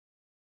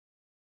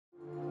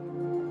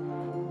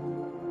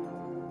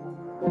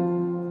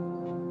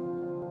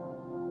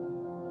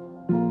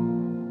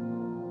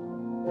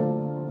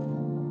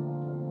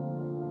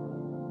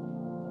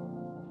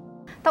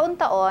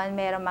Taon-taon,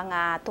 mayroong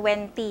mga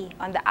 20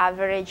 on the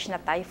average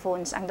na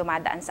typhoons ang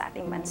dumadaan sa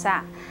ating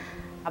bansa.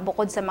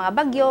 Bukod sa mga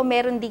bagyo,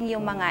 meron din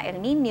yung mga El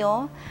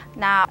Nino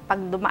na pag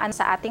dumaan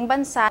sa ating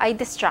bansa ay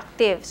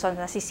destructive. So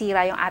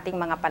nasisira yung ating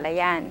mga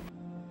palayan.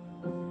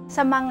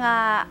 Sa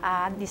mga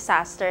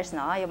disasters,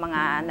 yung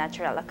mga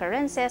natural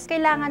occurrences,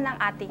 kailangan ng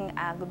ating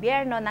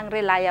gobyerno ng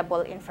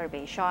reliable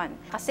information.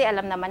 Kasi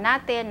alam naman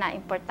natin na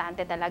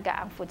importante talaga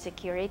ang food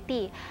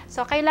security.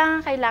 So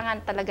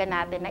kailangan talaga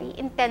natin na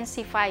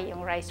i-intensify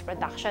yung rice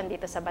production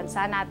dito sa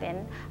bansa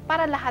natin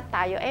para lahat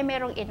tayo ay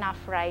merong enough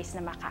rice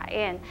na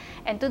makain.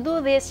 And to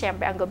do this,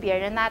 syempre ang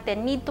gobyerno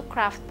natin need to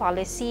craft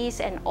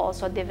policies and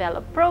also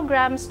develop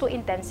programs to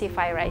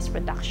intensify rice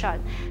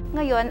production.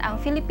 Ngayon, ang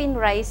Philippine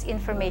Rice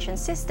Information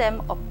System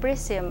o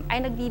PRISM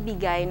ay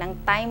nagbibigay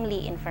ng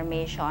timely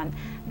information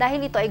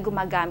dahil ito ay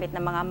gumagamit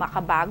ng mga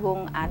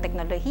makabagong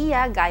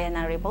teknolohiya gaya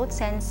ng remote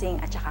sensing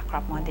at saka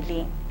crop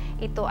modeling.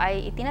 Ito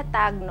ay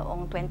itinatag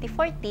noong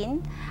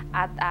 2014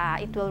 at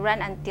it will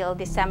run until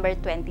December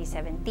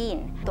 2017.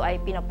 Ito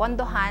ay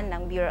pinopondohan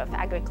ng Bureau of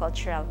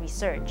Agricultural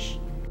Research.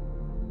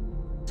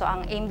 So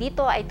ang aim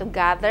dito ay to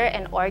gather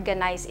and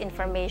organize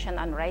information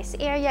on rice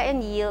area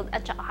and yield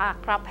at saka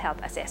crop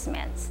health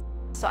assessments.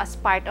 So as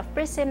part of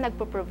PRISM,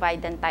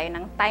 nagpo-provide din tayo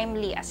ng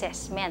timely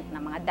assessment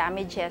ng mga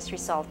damages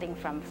resulting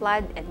from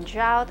flood and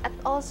drought at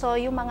also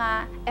yung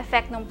mga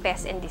effect ng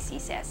pests and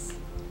diseases.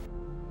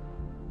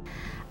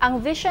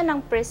 Ang vision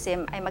ng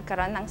PRISM ay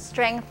magkaroon ng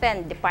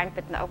strengthened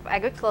Department of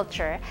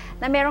Agriculture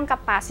na merong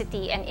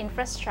capacity and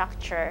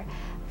infrastructure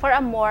for a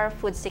more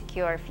food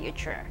secure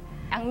future.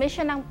 Ang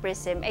mission ng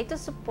PRISM ay to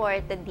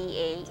support the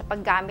DA sa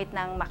paggamit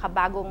ng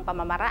makabagong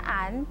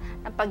pamamaraan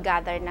ng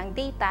pag-gather ng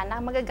data na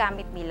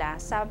magagamit nila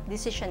sa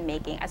decision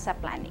making at sa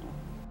planning.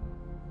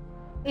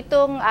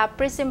 Itong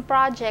PRISM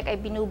project ay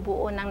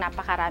binubuo ng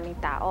napakaraming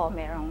tao.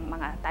 Merong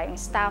mga tayong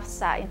staff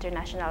sa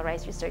International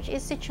Rice Research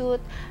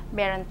Institute,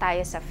 meron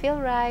tayo sa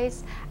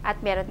PhilRice, at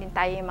meron din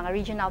tayo yung mga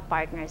regional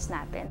partners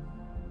natin.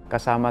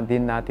 Kasama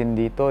din natin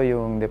dito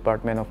yung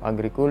Department of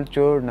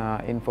Agriculture na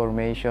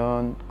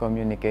Information,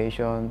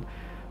 Communication,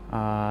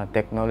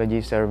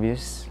 Technology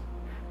Service.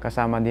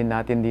 Kasama din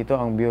natin dito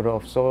ang Bureau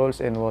of Soils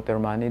and Water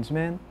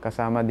Management.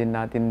 Kasama din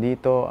natin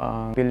dito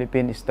ang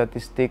Philippine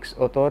Statistics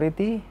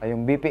Authority.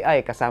 Yung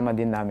BPI kasama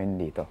din namin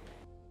dito.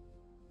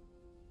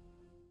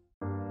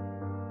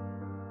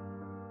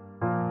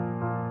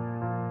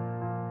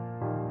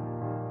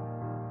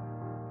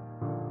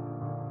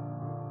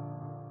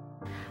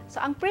 So,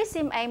 ang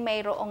PRISM ay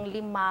mayroong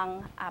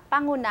 5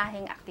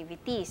 pangunahing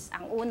activities.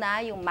 Ang una,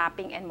 yung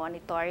mapping and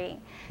monitoring.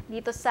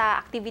 Dito sa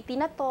activity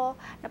na to,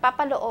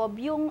 napapaloob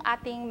yung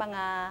ating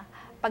mga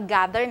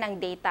pag-gather ng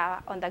data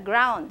on the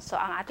ground. So,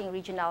 ang ating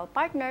regional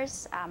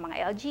partners,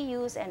 mga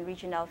LGUs and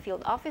regional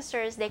field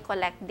officers, they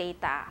collect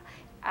data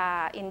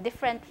in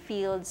different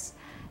fields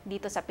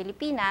dito sa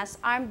Pilipinas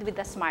armed with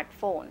a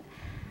smartphone.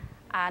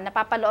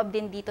 Napapaloob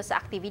din dito sa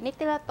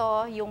activity na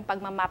to yung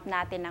pagmamap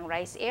natin ng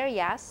rice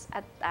areas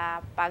at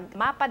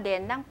pagmapa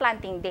din ng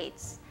planting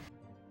dates.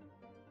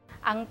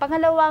 Ang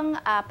pangalawang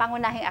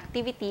pangunahing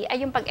activity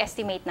ay yung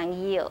pag-estimate ng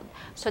yield.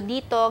 So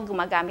dito,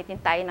 gumagamit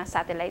din tayo ng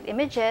satellite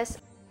images.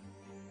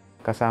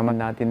 Kasama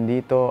natin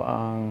dito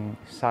ang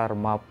SAR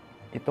map.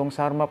 Itong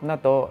SAR map na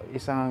to,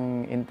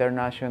 isang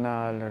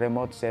international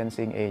remote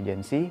sensing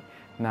agency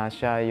na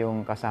siya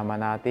yung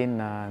kasama natin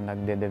na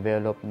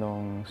nagde-develop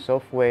ng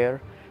software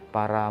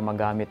para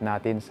magamit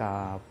natin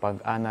sa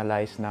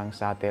pag-analyze ng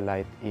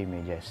satellite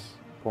images.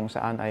 Kung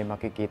saan ay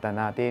makikita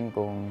natin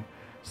kung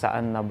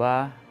saan na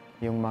ba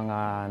yung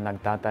mga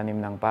nagtatanim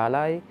ng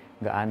palay,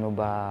 gaano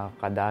ba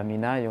kadami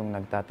na yung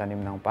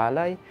nagtatanim ng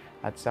palay,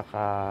 at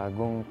saka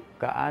kung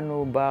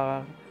gaano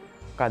ba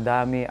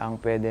kadami ang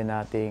pwede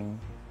nating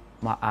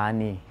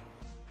maani.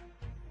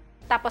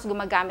 Tapos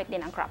gumagamit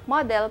din ang crop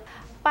model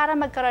para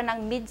magkaroon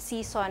ng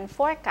mid-season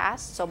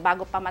forecast. So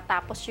bago pa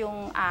matapos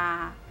yung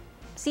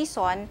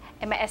season,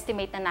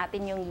 ma-estimate na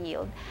natin yung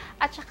yield.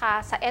 At saka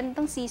sa end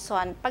ng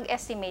season,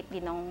 pag-estimate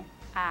din ng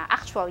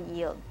actual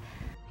yield.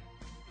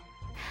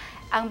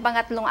 Ang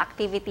pangatlong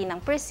activity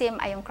ng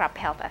PRISM ay yung crop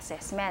health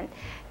assessment.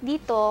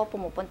 Dito,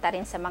 pumupunta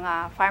rin sa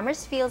mga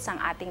farmers' fields ang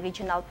ating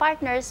regional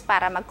partners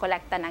para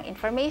magkolekta ng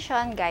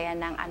information gaya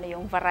ng ano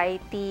yung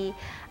variety,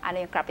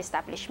 ano yung crop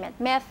establishment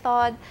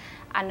method,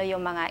 ano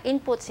yung mga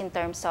inputs in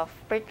terms of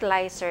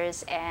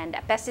fertilizers and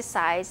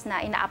pesticides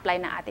na ina-apply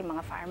ng ating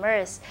mga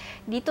farmers.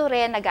 Dito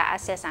rin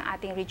nag-a-assess ang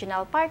ating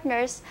regional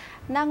partners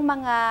ng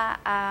mga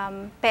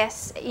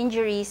pest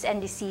injuries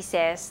and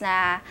diseases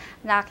na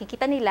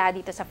nakikita nila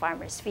dito sa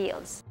farmers'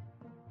 fields.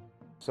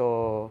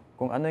 So,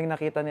 kung ano yung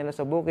nakita nila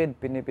sa bukid,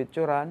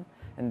 pinipicturan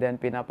and then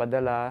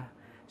pinapadala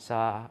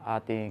sa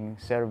ating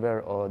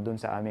server o dun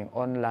sa aming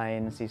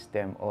online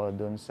system o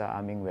dun sa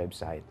aming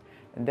website.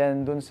 And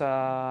then dun sa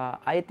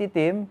IT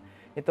team,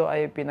 ito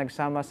ay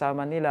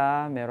pinagsama-sama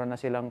nila, meron na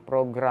silang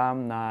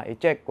program na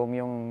i-check kung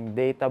yung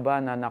data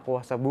ba na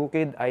nakuha sa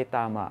bukid ay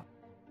tama.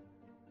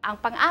 Ang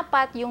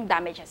pang-apat, yung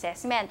damage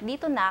assessment.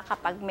 Dito na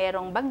kapag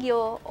merong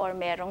bagyo or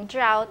merong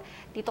drought,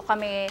 dito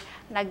kami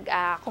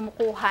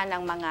kumukuha ng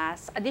mga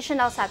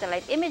additional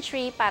satellite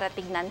imagery para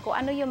tignan kung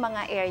ano yung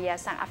mga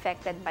areas ang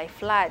affected by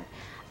flood.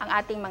 Ang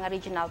ating mga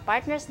regional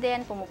partners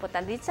din pumupunta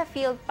din sa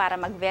field para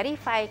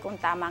mag-verify kung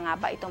tama nga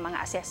ba itong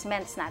mga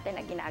assessments natin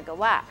na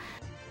ginagawa.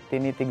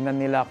 Tinitignan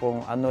nila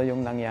kung ano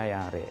yung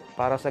nangyayari.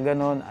 Para sa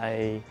ganun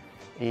ay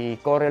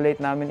i-correlate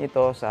namin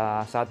ito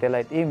sa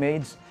satellite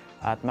image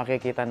at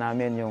makikita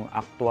namin yung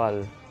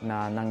actual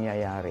na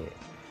nangyayari.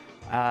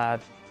 At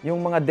yung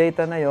mga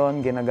data na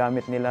yon,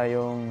 ginagamit nila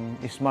yung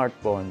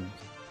smartphone.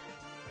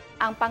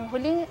 Ang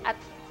panghuling at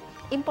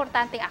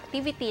importanteng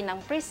activity ng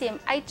PRISM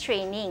ay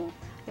training,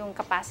 yung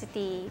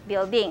capacity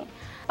building,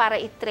 para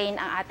i-train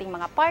ang ating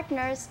mga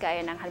partners, gaya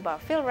ng halimbawa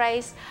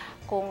PhilRice,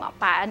 kung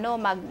paano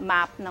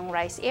mag-map ng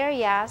rice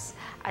areas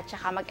at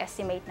saka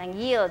mag-estimate ng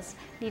yields.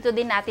 Dito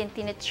din natin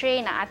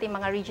tinitrain ang ating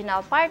mga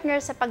regional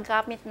partners sa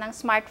paggamit ng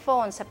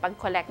smartphone, sa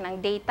pag-collect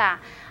ng data,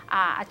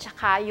 at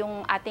saka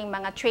yung ating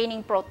mga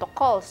training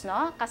protocols,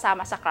 no?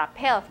 Kasama sa crop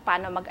health,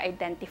 paano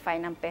mag-identify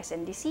ng pests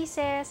and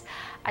diseases,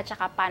 at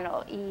saka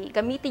paano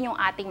gamitin yung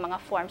ating mga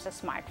forms sa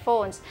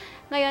smartphones.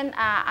 Ngayon,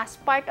 as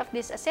part of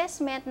this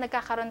assessment,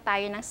 nagkakaroon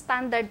tayo ng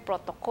standard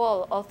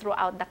protocol all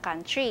throughout the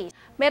country.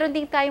 Meron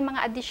din tayong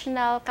mga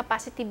additional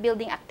capacity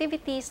building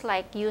activities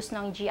like use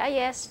ng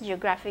GIS,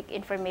 Geographic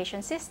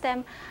Information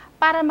System,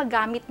 para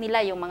magamit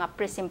nila yung mga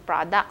PRISM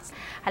products.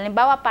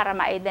 Halimbawa, para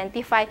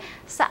ma-identify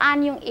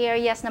saan yung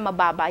areas na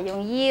mababa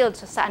yung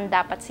yields, so saan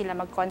dapat sila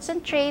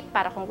mag-concentrate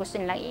para kung gusto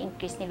nilang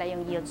i-increase nila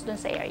yung yields dun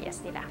sa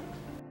areas nila.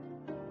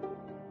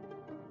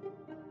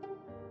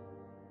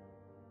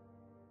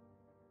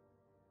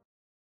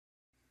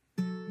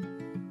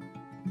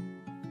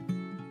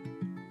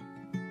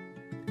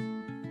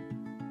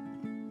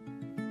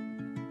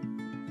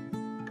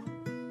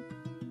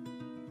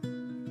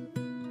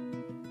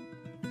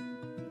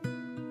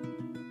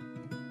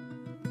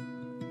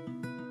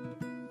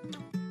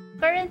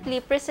 Currently,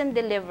 PRISM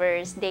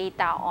delivers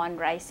data on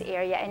rice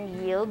area and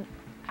yield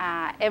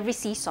every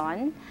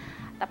season.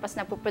 Tapos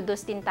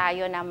nagpo-produce din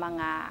tayo ng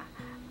mga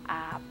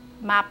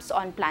maps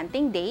on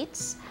planting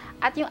dates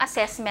at yung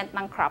assessment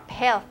ng crop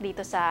health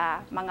dito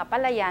sa mga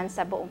palayan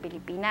sa buong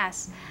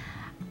Pilipinas.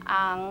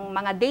 Ang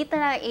mga data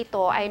na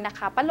ito ay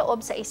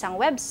nakapaloob sa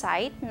isang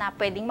website na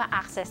pwedeng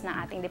ma-access ng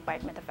ating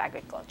Department of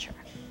Agriculture.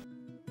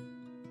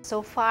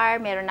 So far,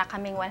 meron na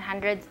kaming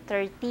 113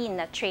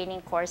 na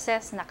training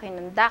courses na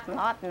kinundak,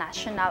 no, at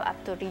national up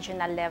to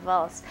regional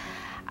levels.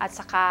 At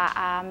saka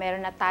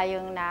meron na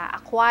tayong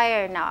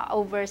na-acquire na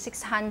over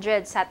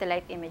 600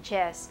 satellite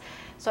images.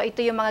 So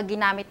ito yung mga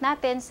ginamit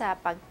natin sa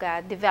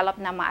pag-develop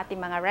ng ating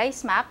mga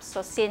rice maps.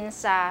 So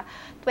since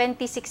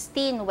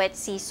 2016 wet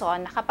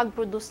season,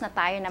 nakapag-produce na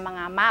tayo ng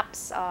mga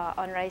maps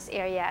on rice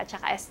area at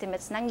saka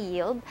estimates ng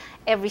yield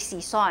every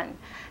season.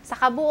 Sa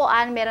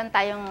kabuuan, meron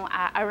tayong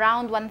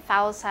around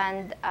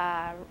 1,000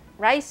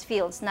 rice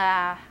fields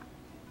na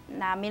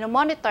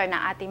minomonitor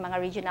ng ating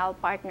mga regional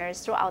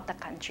partners throughout the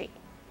country.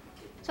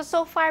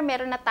 So far,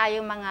 meron na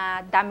tayong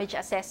mga damage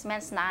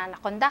assessments na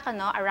nakondak,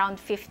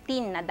 around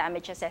 15 na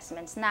damage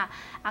assessments na.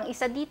 Ang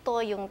isa dito,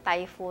 yung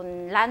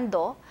Typhoon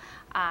Lando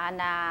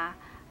na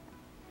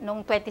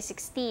noong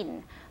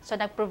 2016. So,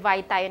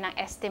 nag-provide tayo ng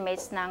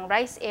estimates ng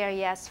rice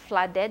areas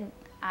flooded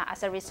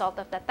as a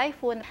result of the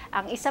typhoon.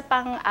 Ang isa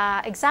pang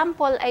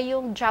example ay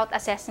yung drought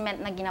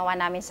assessment na ginawa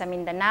namin sa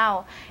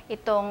Mindanao.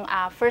 Itong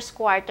first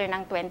quarter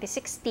ng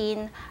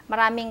 2016,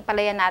 maraming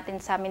palayan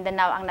natin sa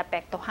Mindanao ang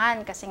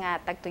napektuhan kasi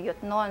nga tagtuyot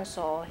noon.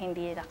 So,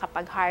 hindi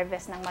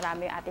nakapag-harvest ng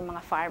marami yung ating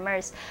mga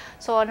farmers.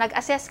 So,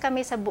 nag-assess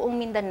kami sa buong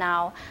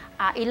Mindanao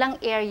ilang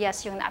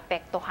areas yung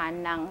naapektuhan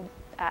ng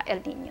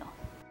El Nino.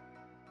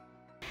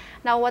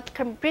 Now, what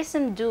can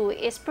PRISM do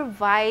is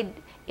provide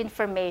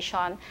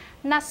information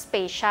na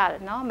spatial,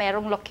 no?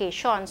 Merong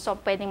location, so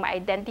pwedeng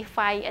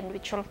ma-identify and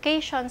which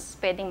locations,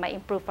 pwedeng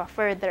ma-improve pa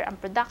further ang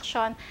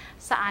production,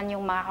 saan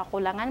yung mga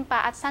kakulangan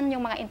pa, at saan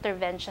yung mga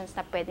interventions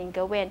na pwedeng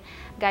gawin,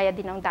 gaya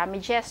din ng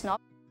damages, no?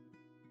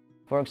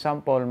 For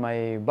example,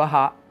 may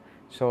baha,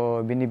 so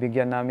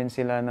binibigyan namin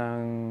sila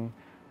ng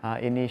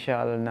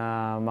initial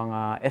na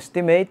mga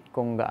estimate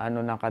kung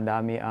gaano na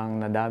kadami ang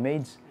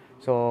na-damage.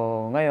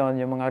 So, ngayon,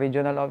 yung mga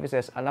regional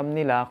offices, alam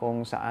nila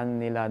kung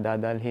saan nila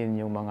dadalhin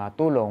yung mga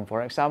tulong.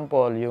 For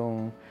example,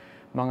 yung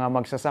mga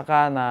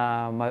magsasaka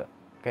na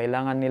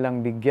kailangan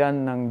nilang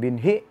bigyan ng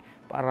binhi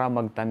para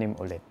magtanim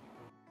ulit.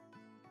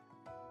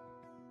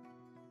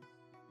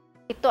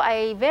 Ito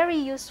ay very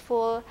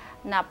useful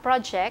na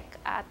project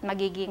at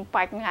magiging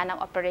part nga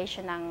ng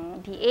operation ng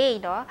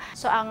DA, no?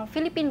 So, ang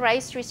Philippine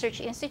Rice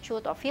Research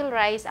Institute o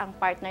PhilRice, ang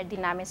partner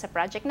din namin sa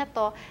project na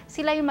to,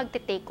 sila yung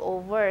magte-take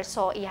over.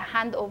 So,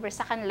 i-hand over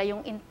sa kanila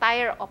yung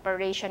entire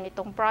operation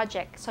nitong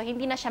project. So,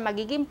 hindi na siya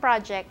magiging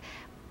project,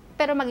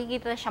 pero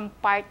magiging na siyang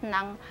part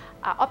ng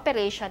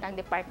operation ng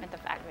Department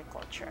of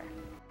Agriculture.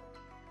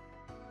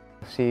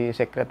 Si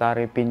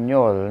Secretary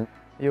Piñol,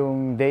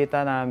 Yung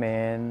data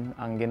namin,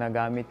 ang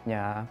ginagamit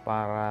niya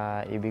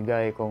para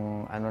ibigay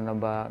kung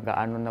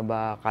gaano na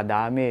ba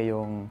kadami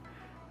yung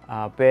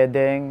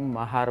pwedeng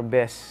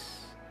ma-harvest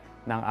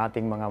ng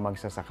ating mga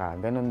magsasaka.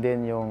 Ganon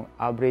din yung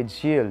average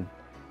yield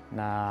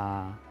na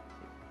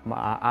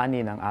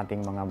maaani ng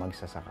ating mga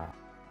magsasaka.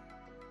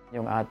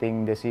 Yung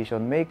ating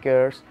decision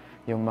makers,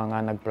 yung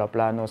mga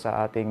nagplaplano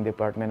sa ating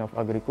Department of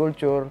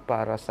Agriculture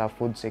para sa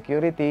food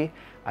security,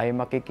 ay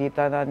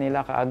makikita na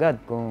nila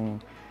kaagad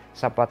kung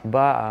sapat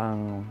ba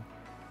ang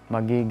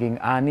magiging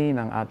ani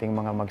ng ating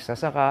mga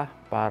magsasaka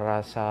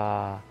para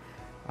sa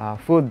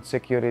food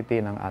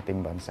security ng ating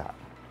bansa.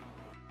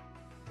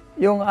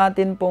 Yung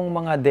atin pong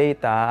mga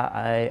data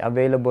ay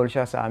available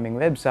siya sa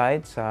aming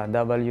website sa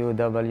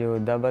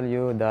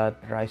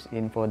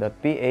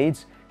www.riseinfo.ph.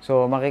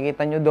 So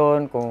makikita nyo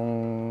doon kung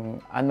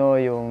ano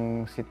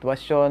yung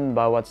sitwasyon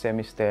bawat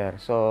semester.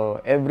 So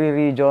every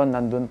region,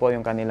 nandun po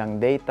yung kanilang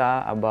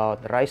data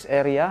about rice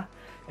area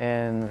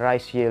and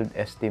rice yield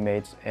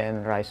estimates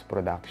and rice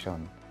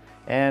production.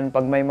 And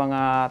pag may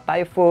mga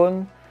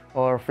typhoon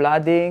or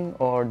flooding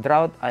or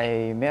drought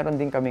ay meron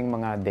din kaming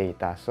mga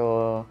data.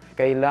 So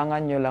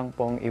kailangan nyo lang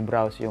pong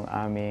i-browse yung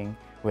aming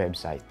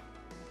website.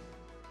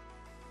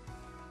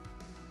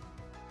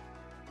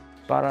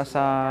 Para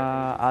sa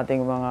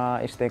ating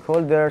mga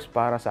stakeholders,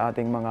 para sa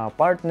ating mga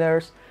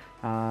partners,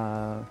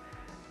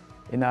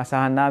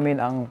 inaasahan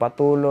namin ang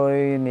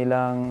patuloy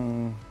nilang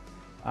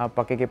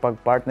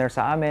pakikipag-partner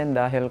sa amin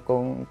dahil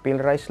kung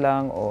PhilRice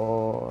lang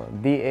o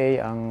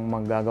DA ang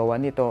maggagawa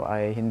nito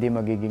ay hindi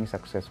magiging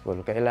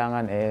successful.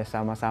 Kailangan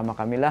sama-sama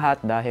kami lahat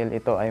dahil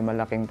ito ay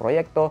malaking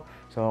proyekto,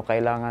 so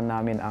kailangan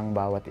namin ang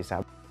bawat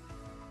isa.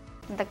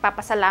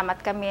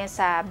 Nagpapasalamat kami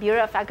sa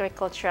Bureau of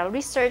Agricultural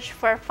Research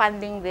for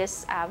funding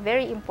this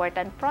very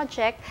important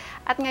project.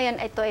 At ngayon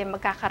ito ay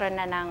magkakaroon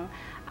na ng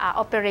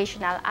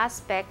operational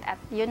aspect at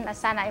yun na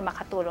sana ay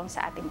makatulong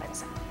sa ating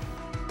bansa.